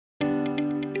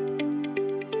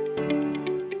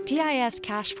TIS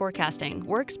cash forecasting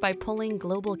works by pulling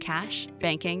global cash,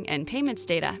 banking, and payments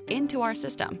data into our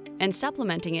system and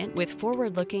supplementing it with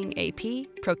forward-looking AP,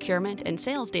 procurement, and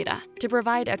sales data to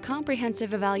provide a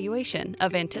comprehensive evaluation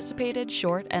of anticipated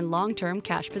short and long-term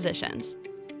cash positions.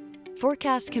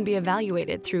 Forecasts can be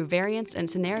evaluated through variance and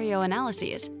scenario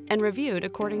analyses and reviewed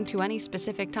according to any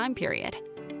specific time period.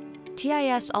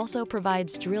 TIS also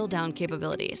provides drill-down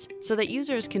capabilities so that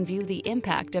users can view the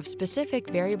impact of specific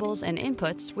variables and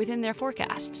inputs within their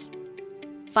forecasts.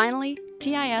 Finally,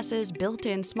 TIS's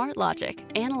built-in smart logic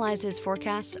analyzes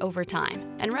forecasts over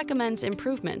time and recommends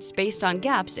improvements based on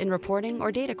gaps in reporting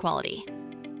or data quality.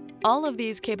 All of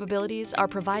these capabilities are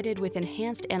provided with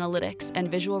enhanced analytics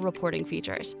and visual reporting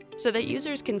features so that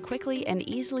users can quickly and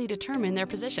easily determine their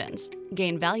positions,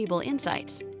 gain valuable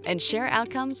insights, and share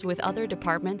outcomes with other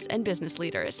departments and business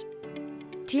leaders.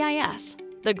 TIS,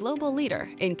 the global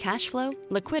leader in cash flow,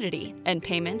 liquidity, and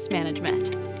payments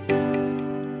management.